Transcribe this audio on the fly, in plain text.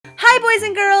boys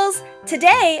and girls!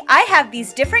 Today I have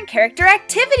these different character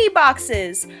activity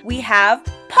boxes. We have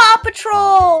Paw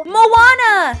Patrol,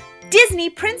 Moana, Disney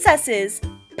princesses,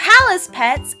 Palace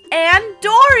Pets, and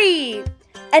Dory.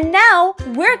 And now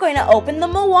we're going to open the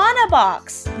Moana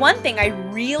box. One thing I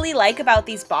really like about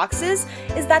these boxes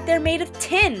is that they're made of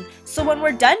tin. So when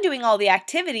we're done doing all the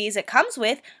activities it comes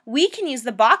with, we can use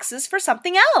the boxes for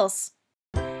something else.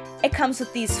 It comes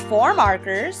with these 4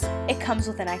 markers, it comes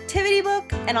with an activity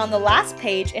book, and on the last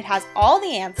page it has all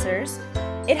the answers.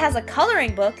 It has a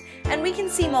coloring book, and we can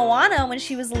see Moana when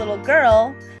she was a little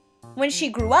girl, when she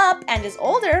grew up and is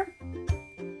older.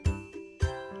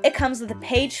 It comes with a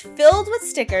page filled with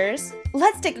stickers.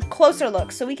 Let's take a closer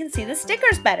look so we can see the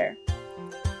stickers better.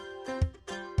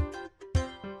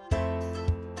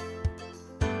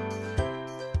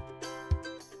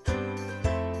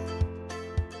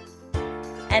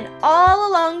 And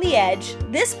all along the edge,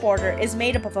 this border is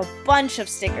made up of a bunch of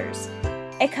stickers.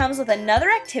 It comes with another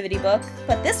activity book,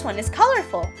 but this one is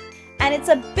colorful. And it's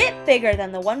a bit bigger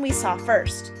than the one we saw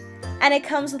first. And it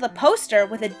comes with a poster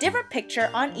with a different picture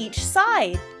on each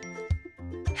side.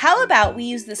 How about we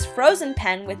use this frozen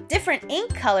pen with different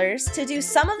ink colors to do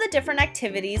some of the different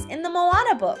activities in the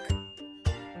Moana book?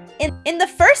 In the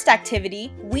first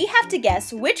activity, we have to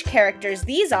guess which characters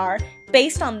these are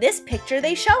based on this picture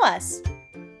they show us.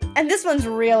 And this one's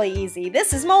really easy.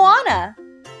 This is Moana.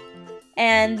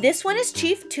 And this one is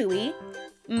Chief Tui.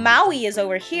 Maui is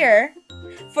over here.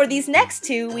 For these next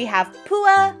two, we have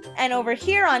Pua, and over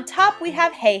here on top we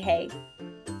have Hei Hei.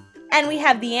 And we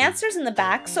have the answers in the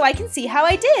back so I can see how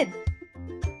I did.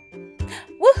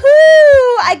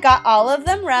 Woohoo! I got all of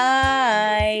them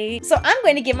right. So I'm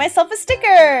going to give myself a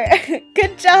sticker.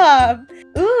 Good job.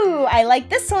 Ooh, I like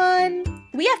this one.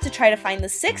 We have to try to find the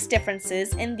 6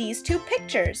 differences in these 2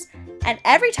 pictures. And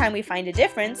every time we find a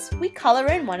difference, we color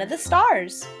in one of the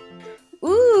stars.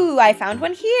 Ooh, I found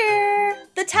one here.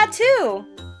 The tattoo.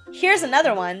 Here's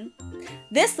another one.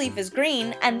 This leaf is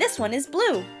green and this one is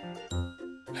blue.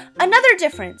 Another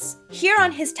difference. Here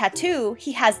on his tattoo,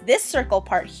 he has this circle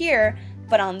part here,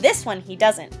 but on this one he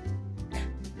doesn't.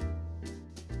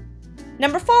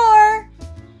 Number 4.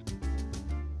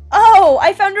 Oh,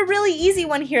 I found a really easy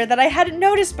one here that I hadn't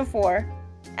noticed before.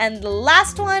 And the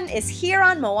last one is here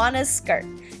on Moana's skirt.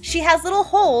 She has little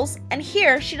holes, and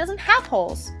here she doesn't have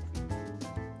holes.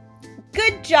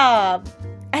 Good job!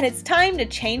 And it's time to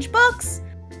change books.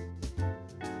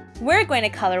 We're going to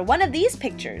color one of these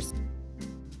pictures.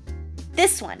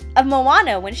 This one, of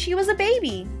Moana when she was a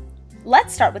baby.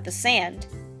 Let's start with the sand.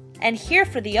 And here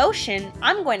for the ocean,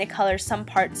 I'm going to color some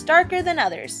parts darker than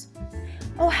others.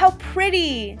 Oh, how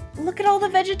pretty! Look at all the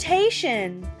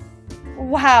vegetation!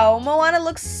 Wow, Moana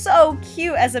looks so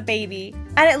cute as a baby.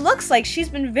 And it looks like she's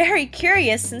been very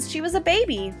curious since she was a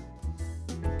baby.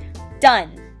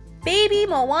 Done! Baby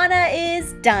Moana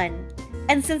is done.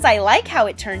 And since I like how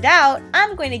it turned out,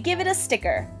 I'm going to give it a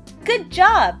sticker. Good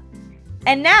job!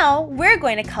 And now we're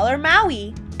going to color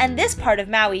Maui. And this part of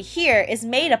Maui here is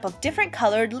made up of different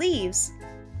colored leaves.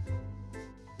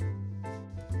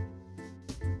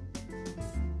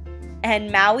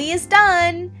 And Maui is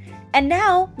done. And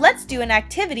now let's do an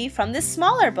activity from this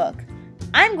smaller book.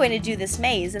 I'm going to do this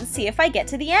maze and see if I get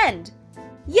to the end.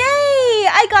 Yay!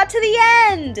 I got to the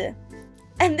end!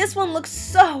 And this one looks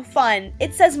so fun.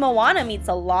 It says Moana meets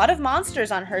a lot of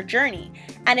monsters on her journey,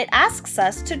 and it asks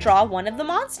us to draw one of the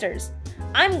monsters.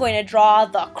 I'm going to draw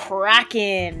the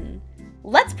Kraken.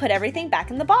 Let's put everything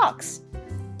back in the box.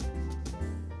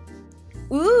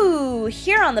 Ooh,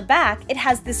 here on the back, it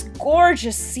has this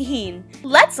gorgeous scene.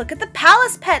 Let's look at the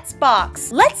Palace Pets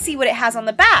box. Let's see what it has on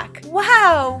the back.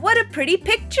 Wow, what a pretty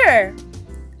picture.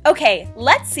 Okay,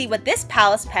 let's see what this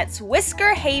Palace Pets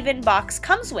Whisker Haven box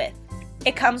comes with.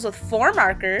 It comes with 4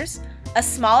 markers, a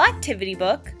small activity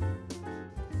book,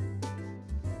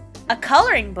 a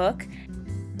coloring book,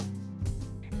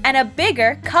 and a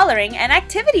bigger coloring and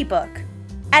activity book.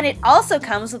 And it also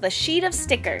comes with a sheet of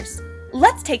stickers.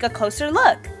 Let's take a closer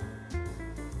look.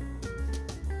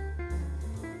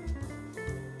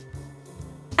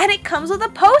 And it comes with a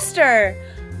poster.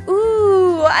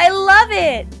 Ooh, I love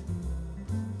it.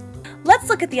 Let's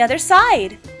look at the other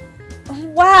side.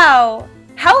 Wow,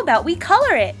 how about we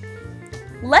color it?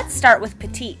 Let's start with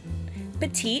Petite.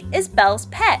 Petite is Belle's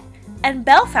pet, and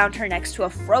Belle found her next to a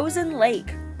frozen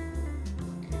lake.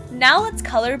 Now let's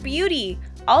color Beauty,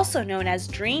 also known as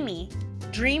Dreamy.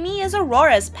 Dreamy is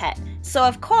Aurora's pet, so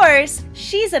of course,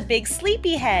 she's a big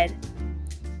sleepyhead.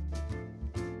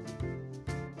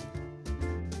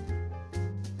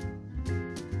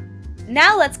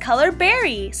 Now let's color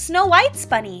Berry, Snow White's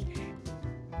bunny.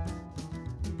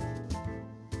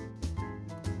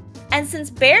 And since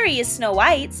Barry is Snow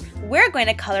White's, we're going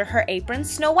to color her apron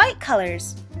Snow White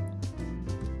colors.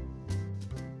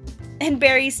 And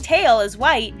Barry's tail is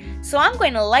white, so I'm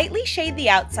going to lightly shade the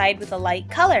outside with a light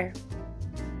color.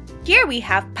 Here we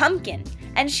have Pumpkin,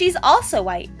 and she's also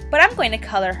white, but I'm going to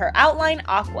color her outline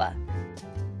aqua.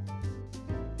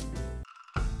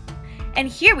 And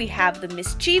here we have the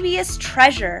mischievous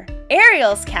Treasure,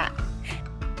 Ariel's cat.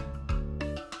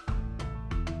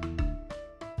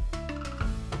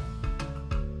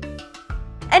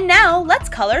 And now let's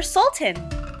color Sultan,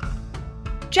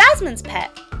 Jasmine's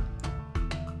pet.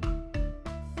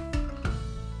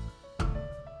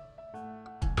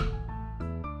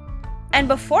 And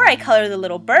before I color the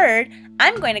little bird,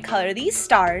 I'm going to color these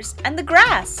stars and the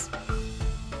grass.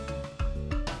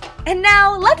 And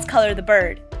now let's color the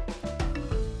bird.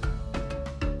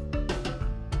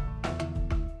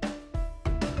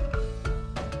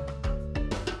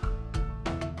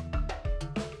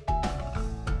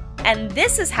 And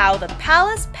this is how the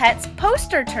Palace Pets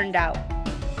poster turned out.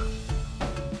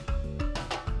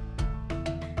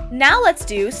 Now let's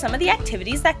do some of the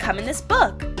activities that come in this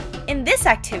book. In this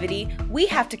activity, we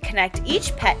have to connect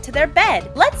each pet to their bed.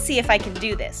 Let's see if I can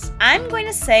do this. I'm going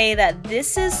to say that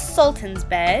this is Sultan's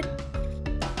bed.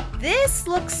 This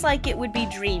looks like it would be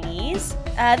Dreamy's.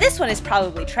 This one is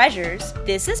probably Treasure's.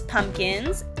 This is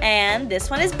Pumpkin's. And this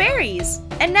one is Barry's.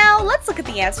 And now let's look at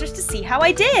the answers to see how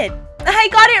I did. I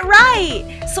got it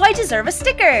right! So I deserve a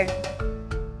sticker.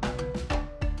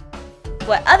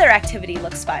 What other activity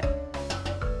looks fun?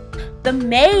 The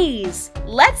maze!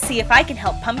 Let's see if I can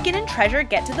help Pumpkin and Treasure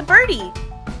get to the birdie.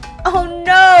 Oh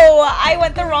no! I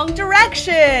went the wrong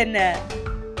direction!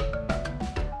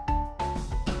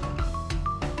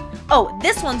 Oh,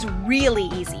 this one's really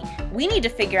easy. We need to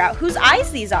figure out whose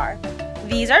eyes these are.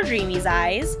 These are Dreamy's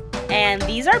eyes, and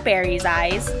these are Barry's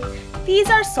eyes.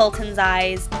 These are Sultan's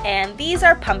eyes, and these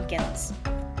are Pumpkin's.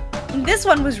 This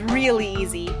one was really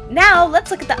easy. Now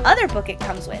let's look at the other book it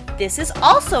comes with. This is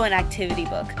also an activity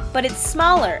book, but it's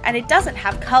smaller and it doesn't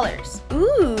have colors.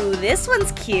 Ooh, this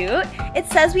one's cute. It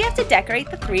says we have to decorate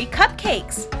the 3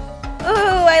 cupcakes. Ooh,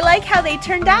 I like how they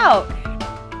turned out.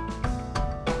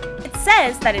 It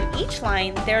says that in each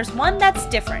line there's one that's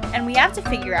different and we have to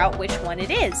figure out which one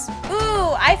it is.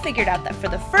 Ooh, I figured out that for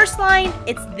the first line,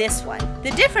 it's this one.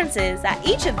 The difference is that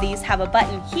each of these have a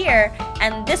button here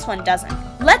and this one doesn't.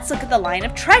 Let's look at the line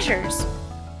of treasures.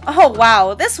 Oh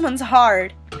wow, this one's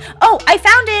hard. Oh, I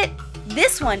found it!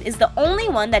 This one is the only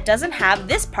one that doesn't have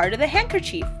this part of the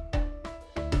handkerchief.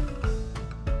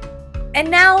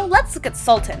 And now let's look at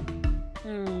Sultan.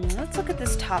 Let's look at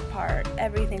this top part.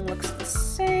 Everything looks the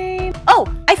same. Oh,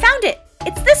 I found it!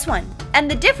 It's this one. And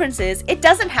the difference is it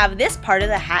doesn't have this part of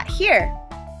the hat here.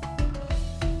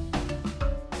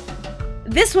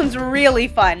 This one's really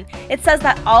fun. It says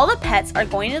that all the pets are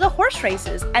going to the horse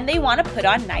races and they want to put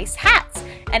on nice hats.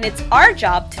 And it's our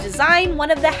job to design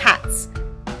one of the hats.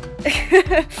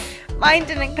 Mine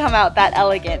didn't come out that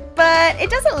elegant, but it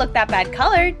doesn't look that bad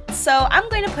colored, so I'm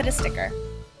going to put a sticker.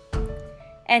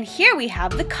 And here we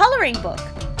have the coloring book.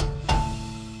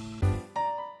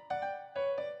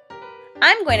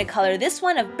 I'm going to color this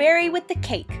one of Barry with the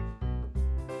cake.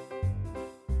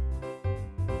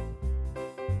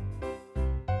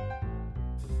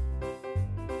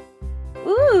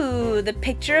 Ooh, the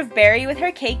picture of Barry with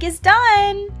her cake is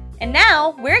done! And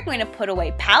now we're going to put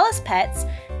away Palace Pets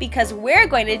because we're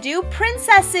going to do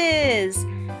princesses!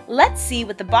 Let's see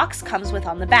what the box comes with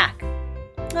on the back.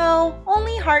 Oh,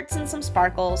 only hearts and some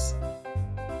sparkles.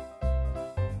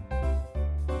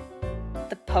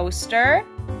 The poster.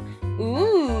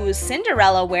 Ooh,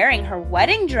 Cinderella wearing her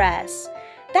wedding dress.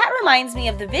 That reminds me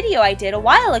of the video I did a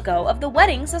while ago of the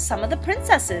weddings of some of the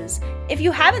princesses. If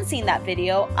you haven't seen that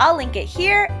video, I'll link it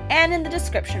here and in the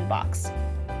description box.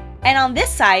 And on this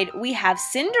side, we have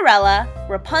Cinderella,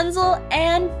 Rapunzel,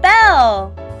 and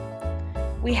Belle.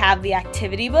 We have the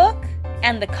activity book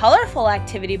and the colorful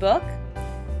activity book.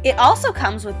 It also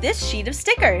comes with this sheet of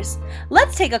stickers.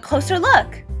 Let's take a closer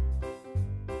look.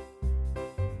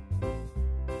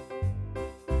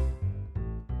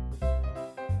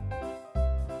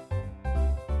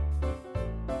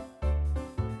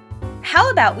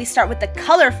 How about we start with the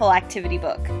colorful activity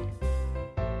book?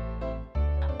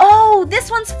 Oh, this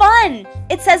one's fun!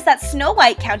 It says that Snow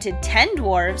White counted 10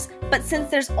 dwarves, but since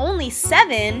there's only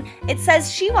 7, it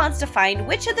says she wants to find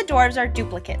which of the dwarves are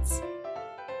duplicates.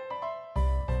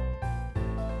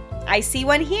 I see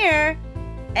one here,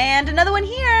 and another one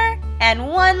here, and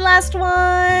one last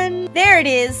one. There it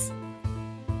is.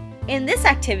 In this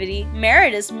activity,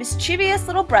 Merida's mischievous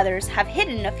little brothers have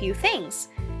hidden a few things.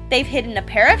 They've hidden a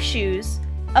pair of shoes,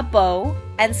 a bow,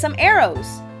 and some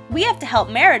arrows. We have to help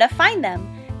Merida find them.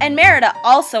 And Merida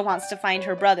also wants to find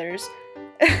her brothers.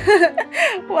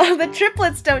 Well, the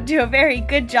triplets don't do a very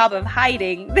good job of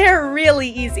hiding. They're really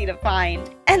easy to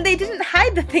find. And they didn't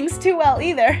hide the things too well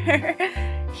either.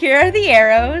 Here are the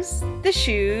arrows, the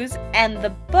shoes, and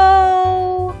the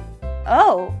bow.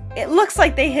 Oh, it looks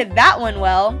like they hid that one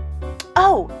well.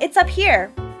 Oh, it's up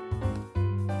here.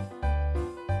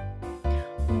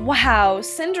 Wow,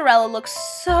 Cinderella looks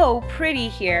so pretty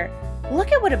here.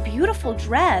 Look at what a beautiful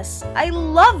dress. I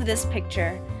love this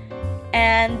picture.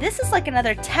 And this is like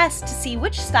another test to see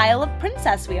which style of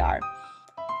princess we are.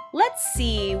 Let's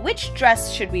see, which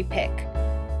dress should we pick?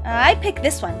 I pick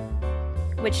this one.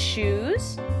 Which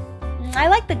shoes? I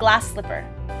like the glass slipper.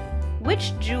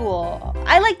 Which jewel?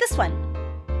 I like this one.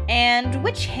 And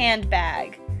which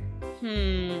handbag?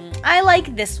 I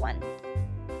like this one.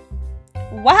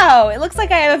 Wow, it looks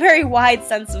like I have a very wide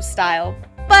sense of style.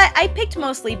 But I picked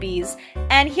mostly B's,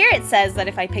 and here it says that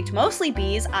if I picked mostly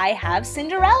B's, I have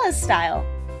Cinderella's style.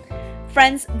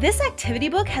 Friends, this activity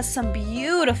book has some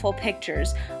beautiful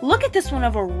pictures. Look at this one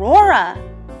of Aurora.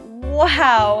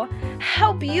 Wow,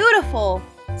 how beautiful.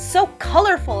 So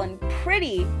colorful and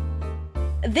pretty.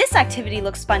 This activity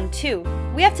looks fun too.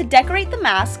 We have to decorate the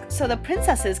mask so the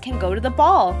princesses can go to the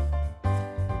ball.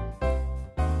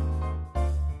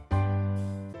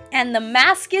 And the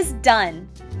mask is done.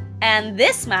 And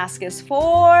this mask is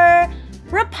for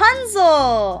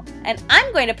Rapunzel. And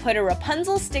I'm going to put a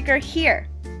Rapunzel sticker here.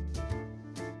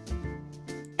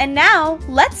 And now,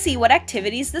 let's see what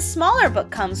activities the smaller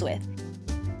book comes with.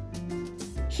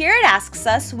 Here it asks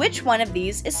us which one of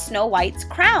these is Snow White's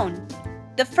crown.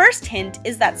 The first hint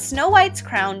is that Snow White's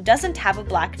crown doesn't have a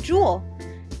black jewel.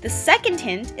 The second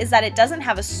hint is that it doesn't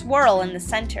have a swirl in the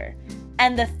center.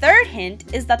 And the third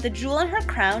hint is that the jewel in her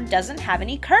crown doesn't have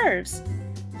any curves.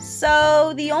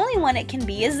 So the only one it can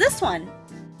be is this one.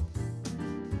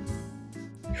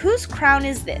 Whose crown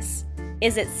is this?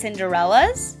 Is it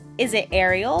Cinderella's? Is it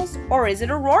Ariel's? Or is it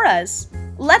Aurora's?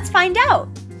 Let's find out.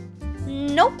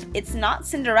 Nope, it's not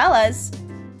Cinderella's.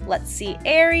 Let's see,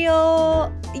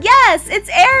 Ariel. Yes, it's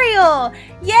Ariel!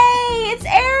 Yay, it's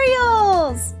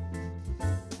Ariel's!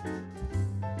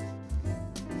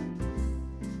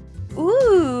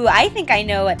 Ooh, I think I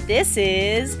know what this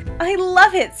is. I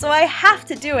love it, so I have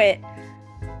to do it.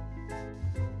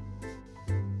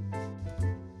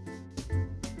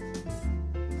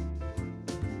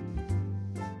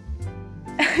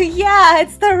 Yeah,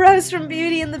 it's the rose from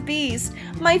Beauty and the Beast,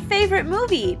 my favorite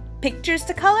movie. Pictures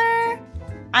to color?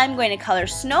 I'm going to color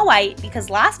Snow White because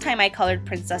last time I colored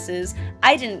princesses,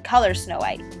 I didn't color Snow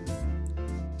White.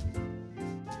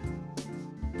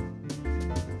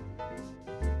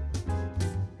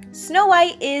 Snow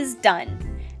White is done.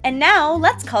 And now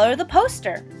let's color the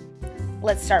poster.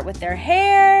 Let's start with their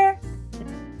hair.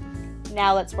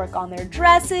 Now let's work on their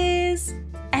dresses.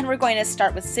 And we're going to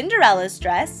start with Cinderella's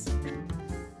dress.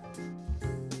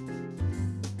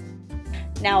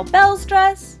 Now Belle's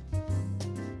dress.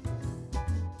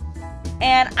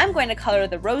 And I'm going to color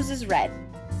the roses red.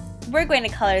 We're going to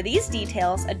color these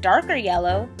details a darker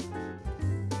yellow.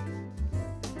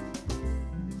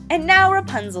 And now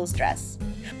Rapunzel's dress.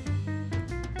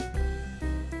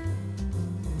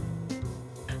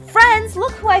 Friends,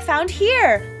 look who I found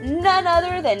here! None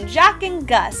other than Jack and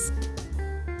Gus.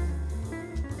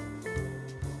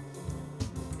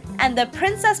 And the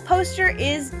princess poster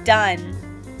is done.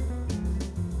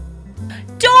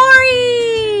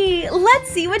 Dory! Let's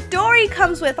see what Dory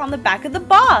comes with on the back of the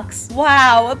box.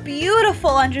 Wow, a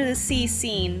beautiful under the sea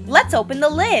scene. Let's open the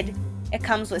lid. It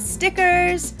comes with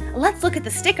stickers. Let's look at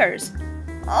the stickers.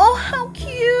 Oh, how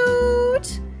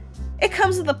cute! It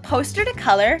comes with a poster to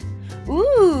color.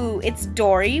 Ooh, it's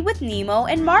Dory with Nemo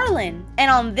and Marlin. And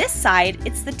on this side,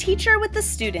 it's the teacher with the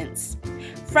students.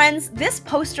 Friends, this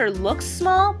poster looks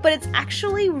small, but it's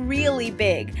actually really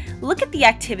big. Look at the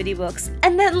activity books,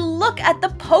 and then look at the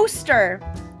poster.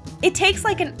 It takes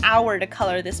like an hour to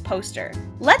color this poster.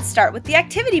 Let's start with the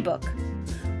activity book.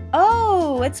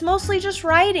 Oh, it's mostly just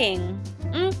writing.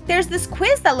 There's this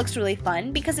quiz that looks really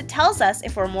fun because it tells us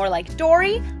if we're more like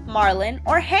Dory, Marlin,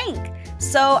 or Hank.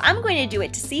 So I'm going to do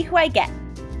it to see who I get.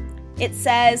 It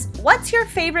says, what's your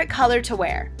favorite color to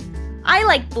wear? I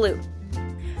like blue.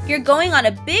 You're going on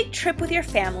a big trip with your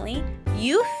family.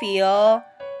 You feel,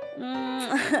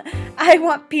 I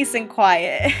want peace and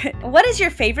quiet. What is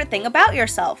your favorite thing about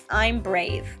yourself? I'm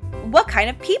brave. What kind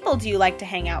of people do you like to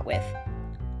hang out with?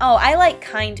 Oh, I like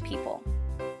kind people.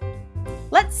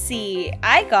 Let's see,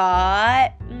 I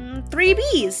got 3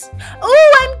 B's.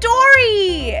 Ooh, I'm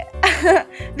Dory!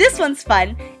 This one's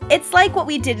fun. It's like what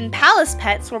we did in Palace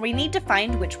Pets where we need to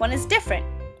find which one is different.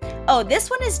 Oh, this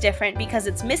one is different because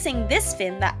it's missing this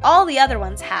fin that all the other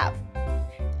ones have.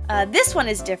 This one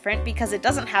is different because it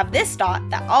doesn't have this dot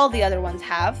that all the other ones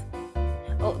have.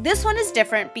 Oh, this one is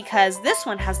different because this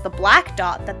one has the black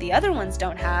dot that the other ones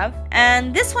don't have.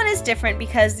 And this one is different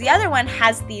because the other one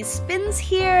has these fins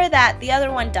here that the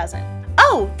other one doesn't.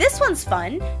 Oh, this one's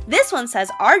fun. This one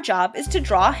says our job is to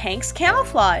draw Hank's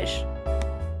camouflage.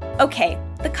 Okay,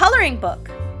 the coloring book.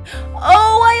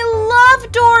 Oh, I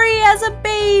love Dory as a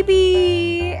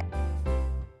baby!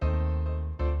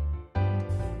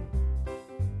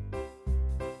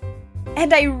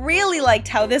 And I really liked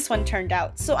how this one turned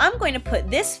out, so I'm going to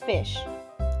put this fish.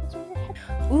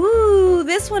 Ooh,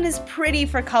 this one is pretty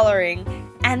for coloring.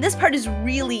 And this part is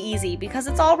really easy because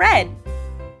it's all red.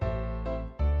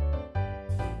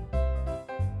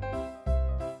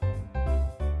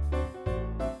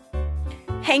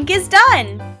 Hank is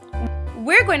done!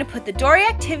 We're going to put the Dory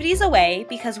activities away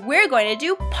because we're going to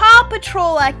do Paw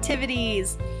Patrol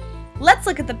activities. Let's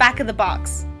look at the back of the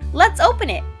box. Let's open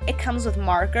it. It comes with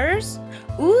markers.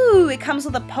 Ooh, it comes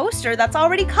with a poster that's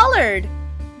already colored.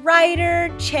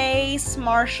 Ryder, Chase,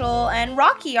 Marshall, and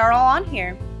Rocky are all on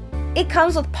here. It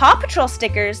comes with Paw Patrol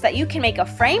stickers that you can make a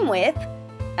frame with.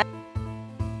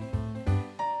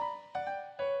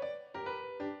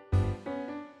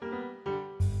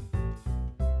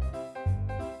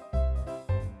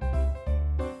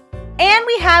 And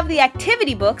we have the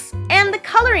activity books and the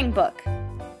coloring book.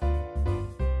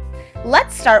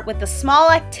 Let's start with the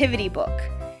small activity book.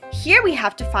 Here we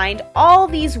have to find all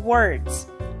these words.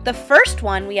 The first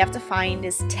one we have to find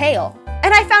is tail,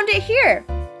 and I found it here.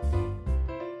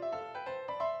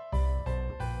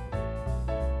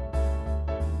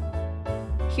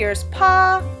 Here's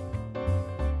paw.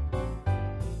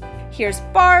 Here's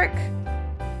bark.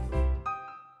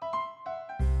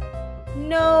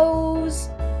 Nose.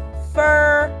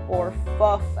 Fur, or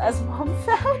fuff as Mom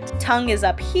said. Tongue is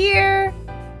up here.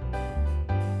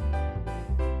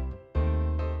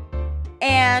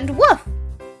 And woof,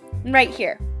 right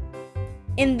here.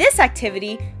 In this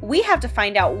activity, we have to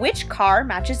find out which car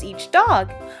matches each dog.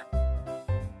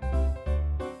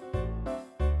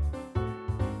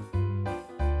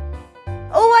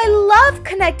 Oh, I love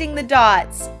connecting the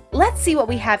dots. Let's see what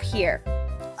we have here.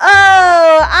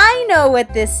 Oh, I know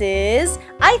what this is.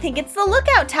 I think it's the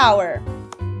lookout tower.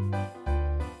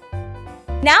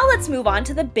 Now let's move on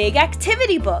to the big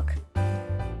activity book.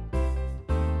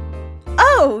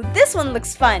 Oh, this one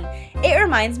looks fun. It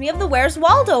reminds me of the Where's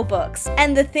Waldo books.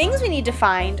 And the things we need to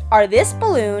find are this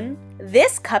balloon,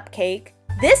 this cupcake,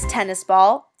 this tennis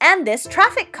ball, and this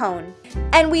traffic cone.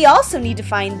 And we also need to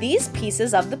find these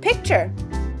pieces of the picture.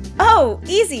 Oh,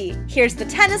 easy. Here's the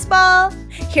tennis ball,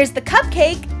 here's the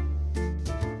cupcake,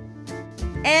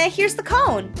 and here's the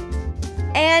cone.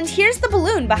 And here's the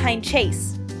balloon behind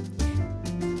Chase.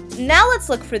 Now let's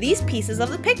look for these pieces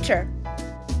of the picture.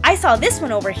 I saw this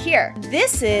one over here.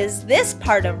 This is this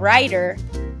part of Ryder.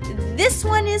 This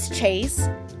one is Chase.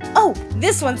 Oh,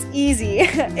 this one's easy.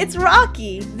 It's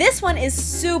Rocky. This one is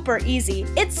super easy.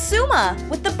 It's Suma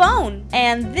with the bone.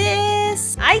 And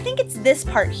this, I think it's this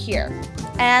part here.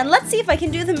 And let's see if I can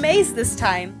do the maze this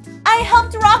time. I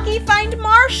helped Rocky find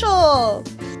Marshall.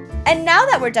 And now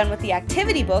that we're done with the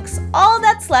activity books, all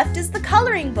that's left is the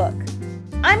coloring book.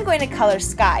 I'm going to color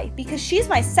Sky because she's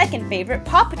my second favorite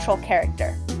Paw Patrol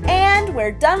character. And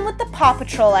we're done with the Paw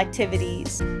Patrol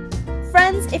activities.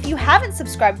 Friends, if you haven't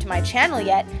subscribed to my channel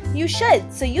yet, you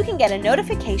should so you can get a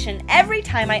notification every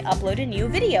time I upload a new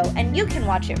video and you can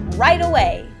watch it right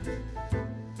away.